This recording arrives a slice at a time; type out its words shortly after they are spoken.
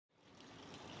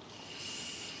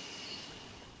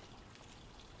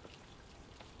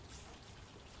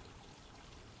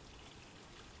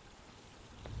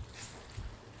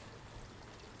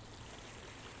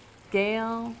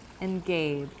Gail and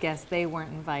Gabe, guess they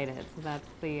weren't invited. So that's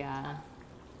the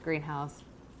greenhouse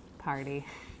party.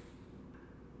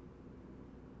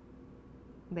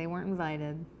 They weren't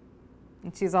invited.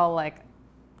 And she's all like,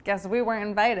 guess we weren't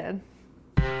invited.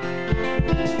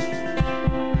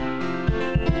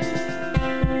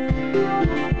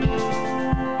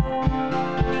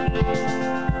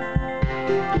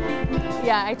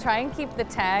 Yeah, I try and keep the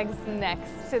tags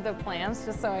next to the plants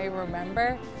just so I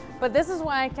remember. But this is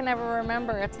why I can never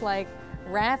remember. It's like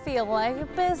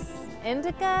Rhaphiolipus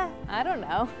indica? I don't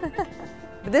know.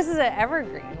 But this is an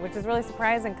evergreen, which is really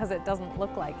surprising because it doesn't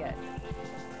look like it.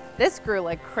 This grew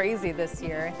like crazy this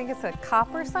year. I think it's a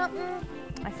copper something.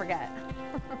 I forget.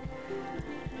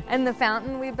 And the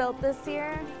fountain we built this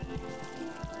year.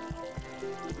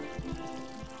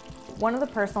 One of the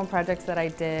personal projects that I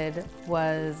did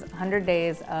was 100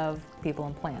 days of people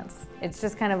and plants. It's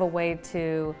just kind of a way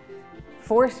to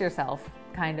force yourself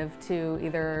kind of to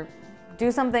either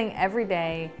do something every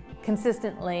day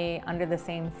consistently under the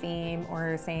same theme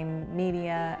or same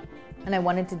media. And I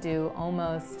wanted to do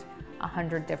almost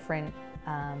 100 different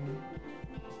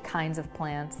kinds of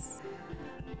plants.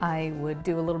 I would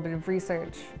do a little bit of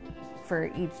research for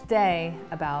each day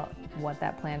about what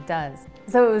that plant does.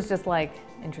 So it was just like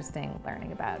interesting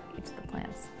learning about each of the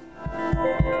plants.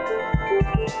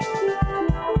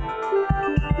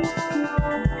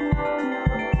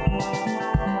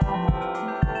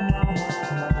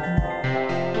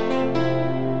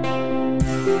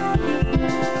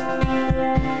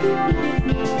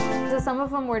 So some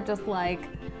of them were just like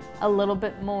a little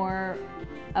bit more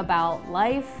about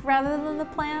life rather than the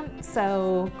plant.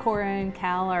 So Cora and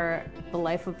Cal are the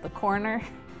life of the corner.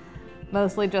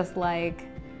 Mostly just like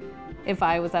if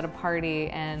I was at a party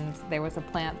and there was a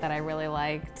plant that I really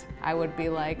liked, I would be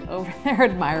like over there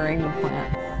admiring the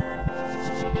plant.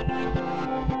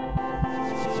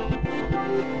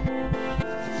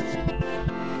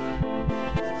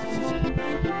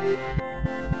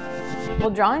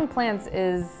 Well, drawing plants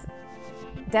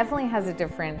definitely has a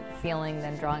different feeling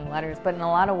than drawing letters, but in a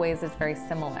lot of ways it's very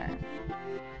similar.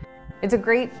 It's a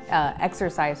great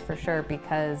exercise for sure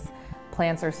because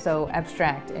plants are so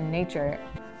abstract in nature.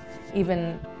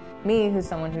 Even me, who's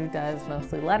someone who does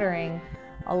mostly lettering,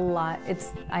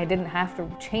 I didn't have to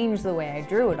change the way I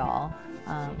drew it all.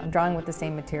 I'm drawing with the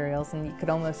same materials and you could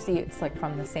almost see it's like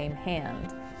from the same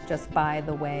hand just by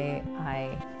the way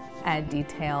I add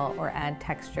detail or add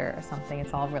texture or something.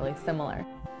 It's all really similar.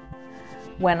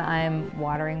 When I'm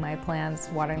watering my plants,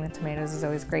 watering the tomatoes is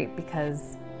always great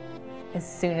because as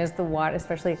soon as the water,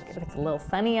 especially if it's a little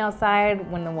sunny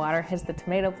outside, when the water hits the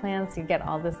tomato plants, you get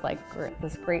all this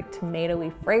this great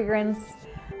tomatoey fragrance.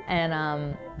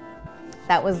 And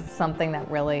that was something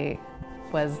that really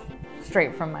was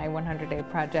straight from my 100-day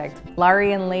project.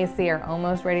 Laurie and Lacey are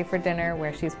almost ready for dinner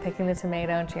where she's picking the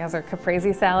tomato and she has her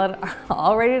caprese salad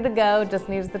all ready to go, just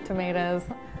needs the tomatoes.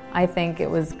 I think it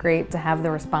was great to have the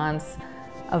response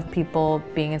of people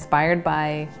being inspired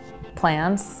by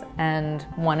plants and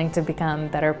wanting to become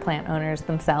better plant owners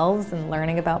themselves and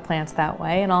learning about plants that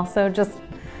way, and also just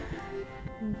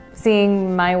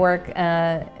seeing my work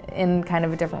in kind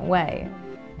of a different way.